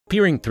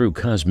Peering through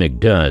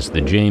cosmic dust,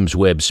 the James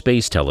Webb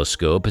Space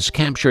Telescope has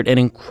captured an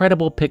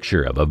incredible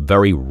picture of a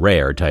very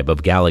rare type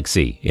of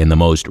galaxy. In the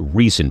most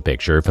recent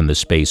picture from the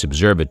Space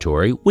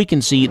Observatory, we can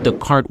see the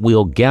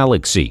Cartwheel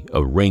Galaxy,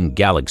 a ring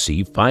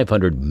galaxy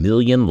 500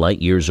 million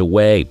light-years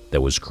away that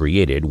was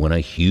created when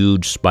a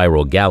huge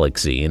spiral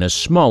galaxy and a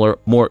smaller,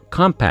 more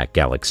compact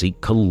galaxy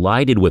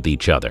collided with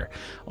each other,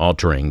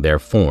 altering their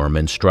form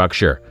and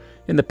structure.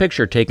 In the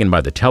picture taken by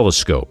the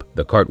telescope,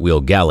 the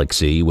Cartwheel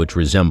Galaxy, which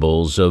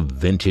resembles a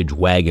vintage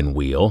wagon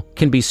wheel,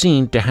 can be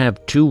seen to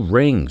have two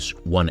rings,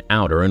 one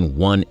outer and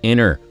one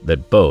inner,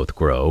 that both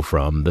grow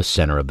from the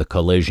center of the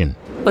collision.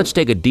 Let's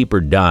take a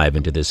deeper dive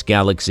into this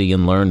galaxy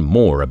and learn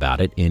more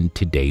about it in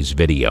today's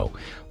video.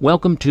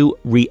 Welcome to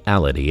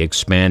Reality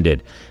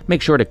Expanded.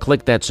 Make sure to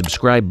click that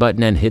subscribe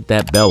button and hit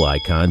that bell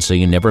icon so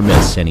you never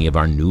miss any of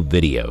our new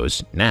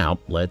videos. Now,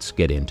 let's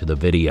get into the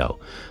video.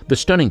 The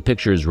stunning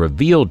pictures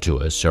revealed to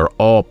us are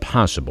all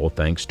possible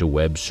thanks to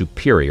Webb's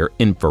superior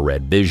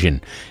infrared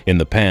vision. In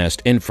the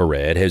past,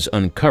 infrared has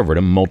uncovered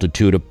a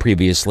multitude of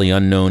previously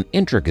unknown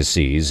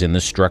intricacies in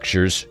the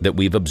structures that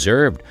we've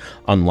observed.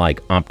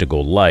 Unlike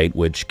optical light,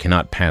 which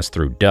cannot pass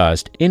through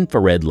dust,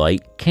 infrared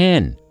light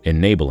can,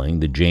 enabling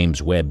the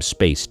James Webb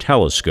Space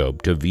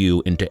Telescope to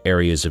view into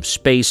areas of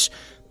space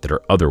that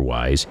are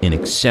otherwise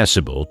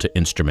inaccessible to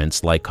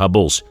instruments like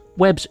Hubble's.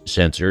 Webb's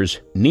sensors,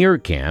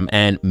 NIRCam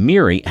and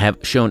MIRI, have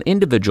shown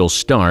individual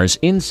stars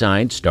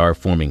inside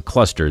star-forming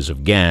clusters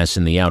of gas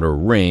in the outer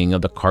ring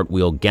of the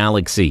Cartwheel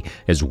Galaxy,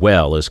 as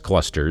well as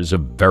clusters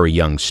of very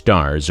young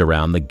stars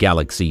around the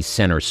galaxy's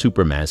center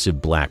supermassive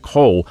black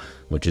hole,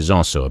 which is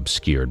also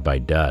obscured by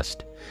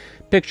dust.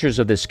 Pictures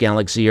of this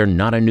galaxy are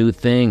not a new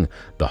thing.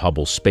 The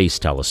Hubble Space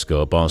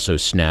Telescope also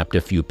snapped a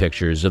few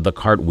pictures of the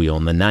Cartwheel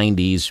in the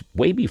 90s,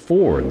 way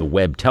before the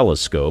Webb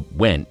telescope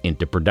went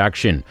into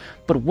production.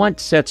 But what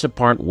sets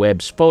apart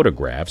Webb's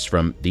photographs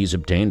from these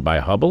obtained by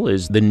Hubble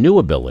is the new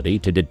ability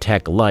to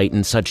detect light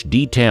in such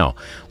detail.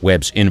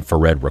 Webb's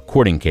infrared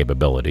recording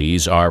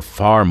capabilities are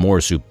far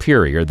more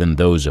superior than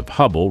those of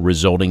Hubble,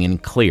 resulting in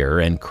clearer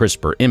and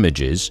crisper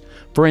images.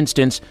 For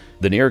instance,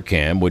 the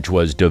NIRCam, which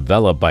was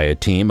developed by a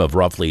team of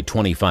roughly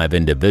 25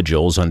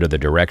 individuals under the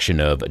direction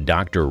of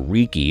Dr.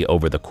 Ricci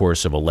over the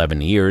course of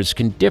 11 years,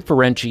 can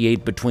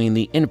differentiate between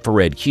the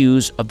infrared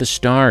hues of the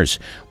stars.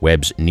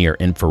 Webb's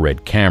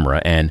near-infrared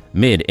camera and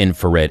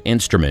mid-infrared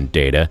instrument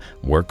data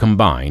were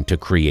combined to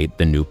create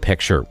the new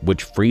picture,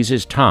 which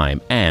freezes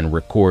time and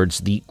records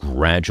the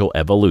gradual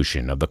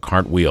evolution of the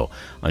Cartwheel.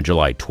 On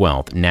July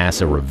 12th,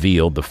 NASA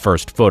revealed the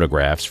first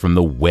photographs from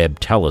the Webb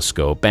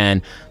telescope,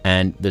 and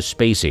the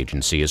space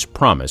agency has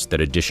promised that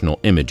additional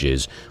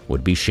images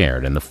would be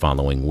shared in the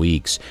following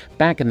weeks.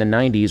 Back in the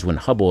 90s, when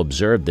Hubble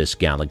observed this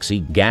galaxy,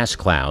 gas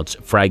clouds,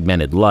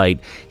 fragmented light,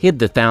 hid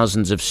the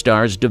thousands of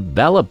stars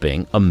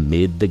developing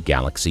amid the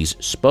galaxy's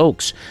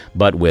spokes.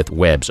 But with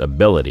Webb's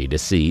ability to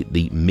see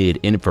the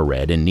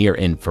mid-infrared and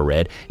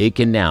near-infrared, it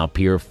can now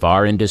peer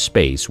far into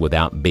space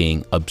without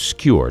being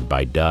obscured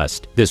by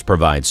dust. This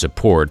provides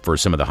support for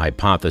some of the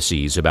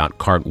hypotheses about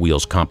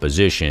Cartwheel's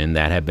composition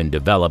that have been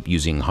developed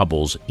using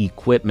Hubble's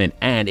equipment,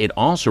 and it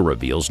also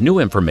reveals new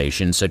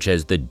information such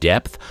as the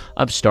depth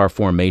of star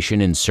formation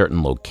in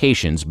certain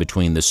locations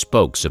between the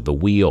spokes of the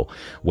wheel.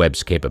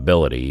 Webb's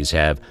capabilities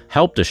have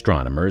helped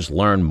astronomers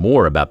learn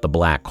more about the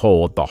black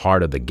hole at the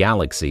heart of the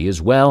galaxy,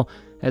 as well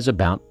as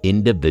about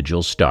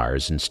individual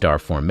stars and star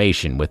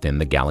formation within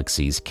the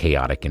galaxy's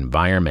chaotic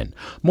environment.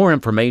 More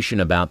information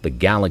about the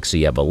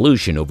galaxy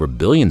evolution over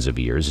billions of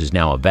years is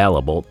now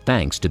available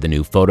thanks to the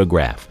new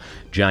photograph.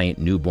 Giant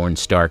newborn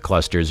star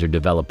clusters are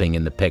developing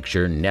in the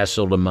picture,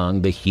 nestled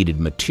among the heated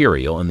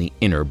material in the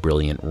inner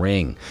brilliant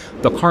ring.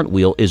 The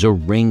Cartwheel is a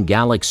ring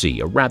galaxy,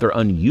 a rather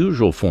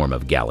unusual form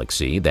of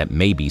galaxy that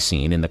may be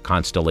seen in the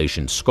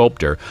constellation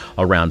Sculptor,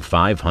 around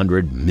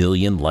 500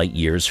 million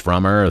light-years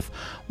from Earth.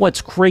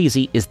 What's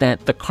crazy is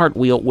that the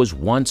Cartwheel was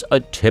once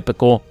a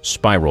typical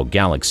spiral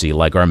galaxy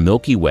like our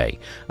Milky Way,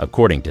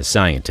 according to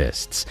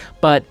scientists.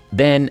 But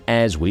then,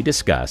 as we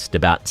discussed,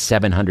 about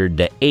 700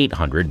 to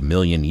 800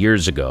 million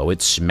years ago,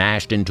 it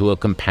smashed into a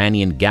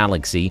companion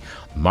galaxy.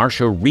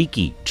 Marcia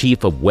Ricci,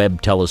 chief of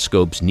Webb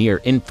Telescope's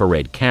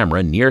near-infrared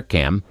camera,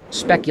 NIRCam,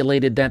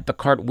 speculated that the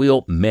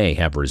Cartwheel may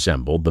have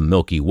resembled the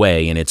Milky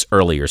Way in its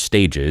earlier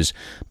stages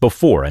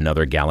before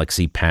another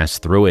galaxy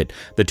passed through it.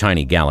 The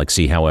tiny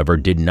galaxy, however,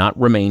 did not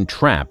remain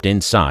trapped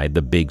inside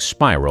the big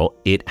spiral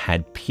it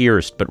had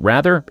pierced, but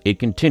rather it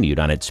continued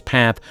on its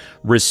path,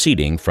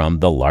 receding from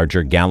the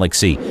larger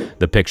galaxy.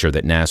 The picture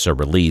that NASA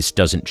released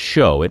doesn't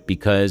show it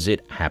because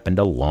it happened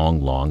a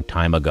long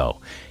time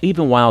ago.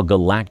 Even while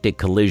galactic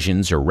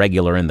collisions are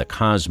regular in the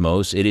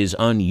cosmos, it is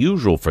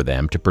unusual for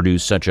them to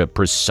produce such a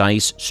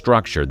precise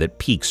structure that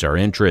piques our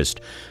interest.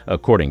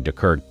 According to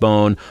Kurt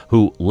Bone,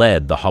 who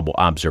led the Hubble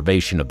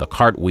observation of the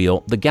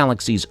Cartwheel, the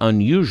galaxy's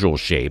unusual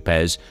shape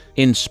has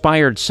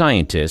inspired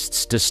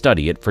scientists to study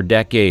study it for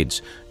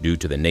decades. Due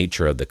to the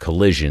nature of the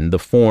collision, the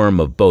form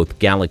of both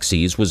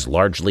galaxies was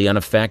largely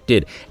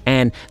unaffected,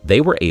 and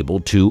they were able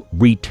to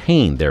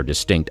retain their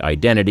distinct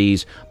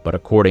identities. But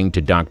according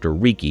to Dr.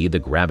 Ricci, the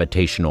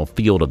gravitational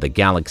field of the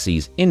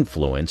galaxies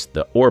influenced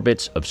the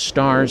orbits of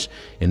stars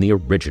in the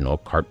original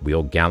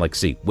Cartwheel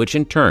Galaxy, which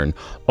in turn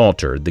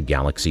altered the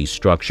galaxy's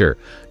structure.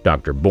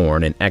 Dr.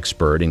 Bourne, an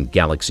expert in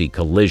galaxy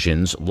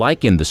collisions,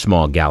 likened the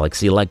small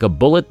galaxy like a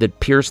bullet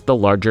that pierced the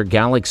larger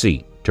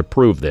galaxy. To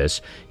prove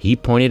this, he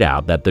pointed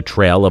out that the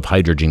trail of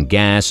hydrogen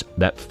gas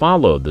that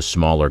followed the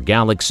smaller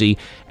galaxy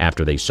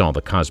after they saw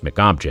the cosmic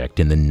object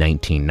in the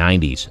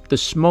 1990s, the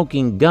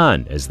smoking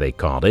gun, as they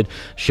called it,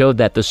 showed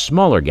that the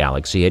smaller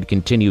galaxy had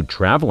continued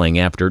traveling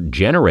after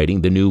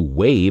generating the new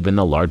wave in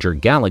the larger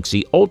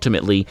galaxy,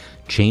 ultimately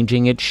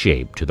changing its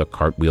shape to the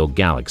Cartwheel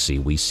Galaxy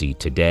we see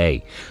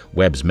today.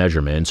 Webb's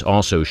measurements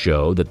also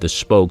show that the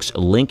spokes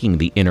linking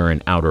the inner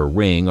and outer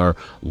ring are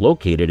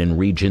located in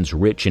regions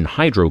rich in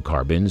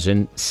hydrocarbons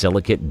and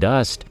silicate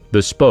dust.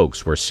 The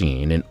spokes were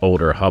seen in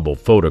older Hubble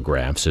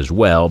photographs as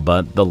well,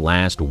 but the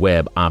last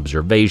Webb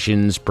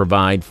observations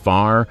provide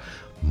far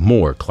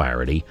more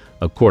clarity,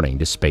 according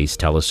to Space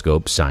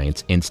Telescope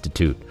Science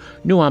Institute.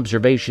 New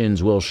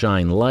observations will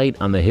shine light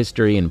on the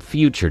history and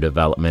future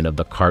development of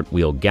the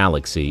Cartwheel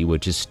Galaxy,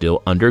 which is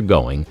still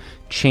undergoing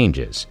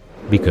changes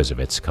because of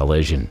its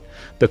collision.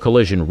 The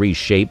collision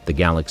reshaped the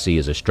galaxy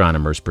as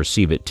astronomers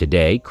perceive it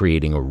today,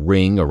 creating a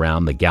ring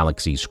around the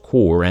galaxy's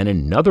core and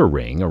another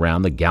ring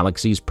around the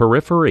galaxy's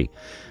periphery.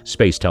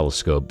 Space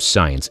Telescope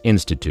Science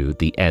Institute,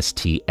 the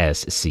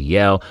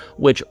STSCL,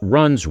 which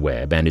runs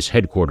Webb and is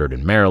headquartered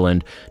in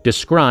Maryland,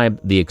 described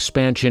the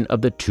expansion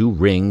of the two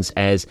rings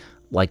as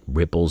like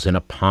ripples in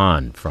a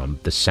pond from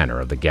the center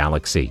of the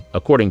galaxy.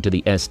 According to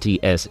the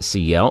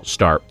STSCL,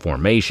 star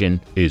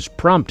formation is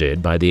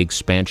prompted by the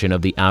expansion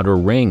of the outer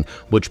ring,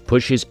 which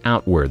pushes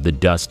outward the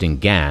dust and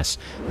gas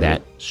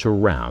that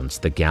surrounds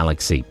the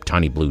galaxy.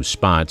 Tiny blue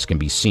spots can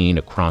be seen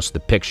across the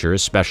picture,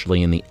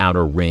 especially in the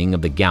outer ring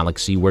of the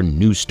galaxy where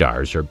new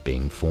stars are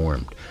being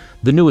formed.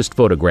 The newest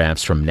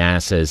photographs from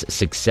NASA's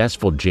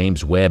successful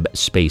James Webb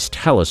Space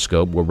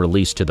Telescope were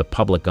released to the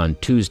public on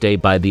Tuesday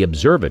by the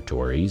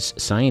observatory's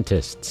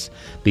scientists.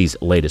 These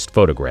latest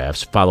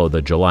photographs follow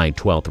the July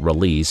 12th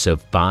release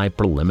of 5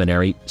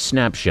 preliminary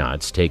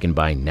snapshots taken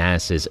by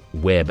NASA's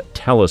Webb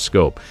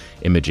Telescope.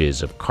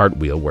 Images of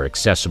Cartwheel were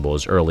accessible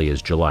as early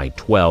as July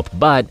 12th,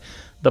 but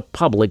the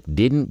public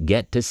didn't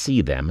get to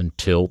see them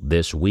until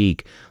this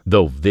week.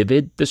 Though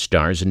vivid, the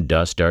stars and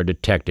dust are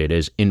detected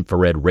as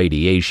infrared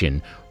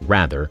radiation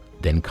rather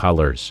than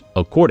colors,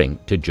 according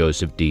to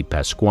Joseph D.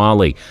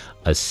 Pasquale,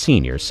 a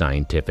senior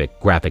scientific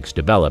graphics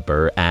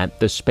developer at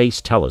the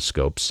Space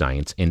Telescope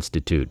Science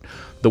Institute.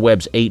 The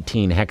Webb's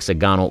 18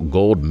 hexagonal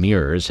gold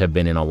mirrors have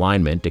been in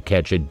alignment to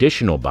catch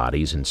additional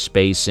bodies in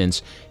space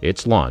since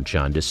its launch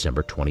on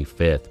December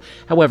 25th.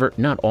 However,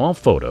 not all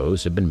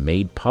photos have been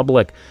made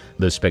public.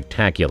 The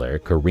spectacular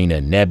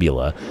Carina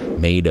Nebula,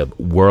 made of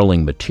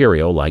whirling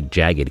material like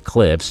jagged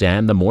cliffs,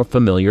 and the more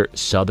familiar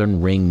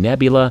Southern Ring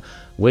Nebula,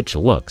 which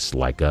looks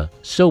like a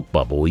soap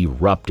bubble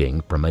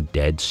erupting from a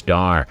dead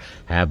star,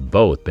 have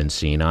both been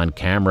seen on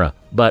camera.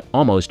 But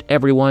almost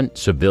everyone,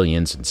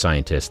 civilians and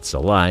scientists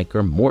alike,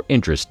 are more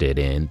interested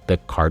in the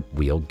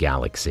Cartwheel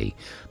Galaxy.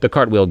 The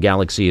Cartwheel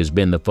Galaxy has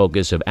been the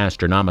focus of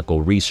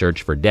astronomical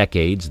research for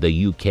decades.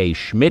 The UK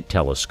Schmidt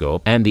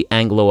Telescope and the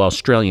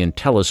Anglo-Australian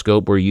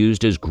Telescope were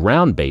used as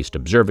ground-based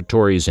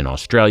observatories in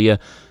Australia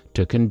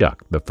to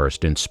conduct the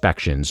first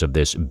inspections of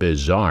this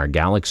bizarre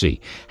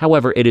galaxy.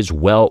 However, it is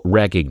well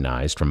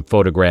recognized from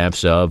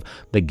photographs of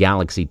the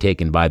galaxy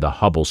taken by the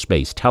Hubble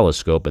Space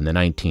Telescope in the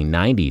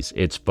 1990s.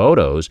 Its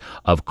photos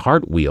of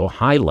Cartwheel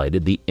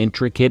highlighted the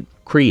intricate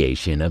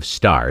creation of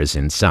stars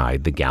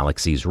inside the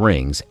galaxy's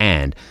rings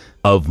and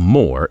of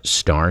more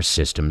star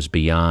systems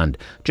beyond,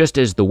 just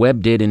as the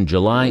Webb did in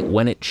July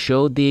when it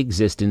showed the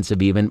existence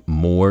of even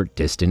more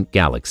distant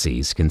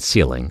galaxies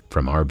concealing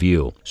from our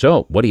view.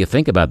 So, what do you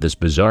think about this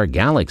bizarre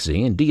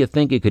galaxy, and do you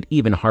think it could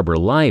even harbor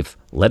life?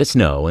 Let us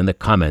know in the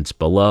comments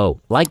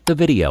below. Like the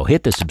video,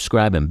 hit the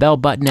subscribe and bell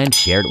button, and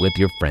share it with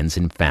your friends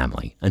and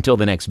family. Until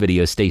the next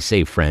video, stay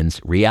safe,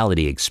 friends.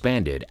 Reality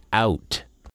Expanded, out.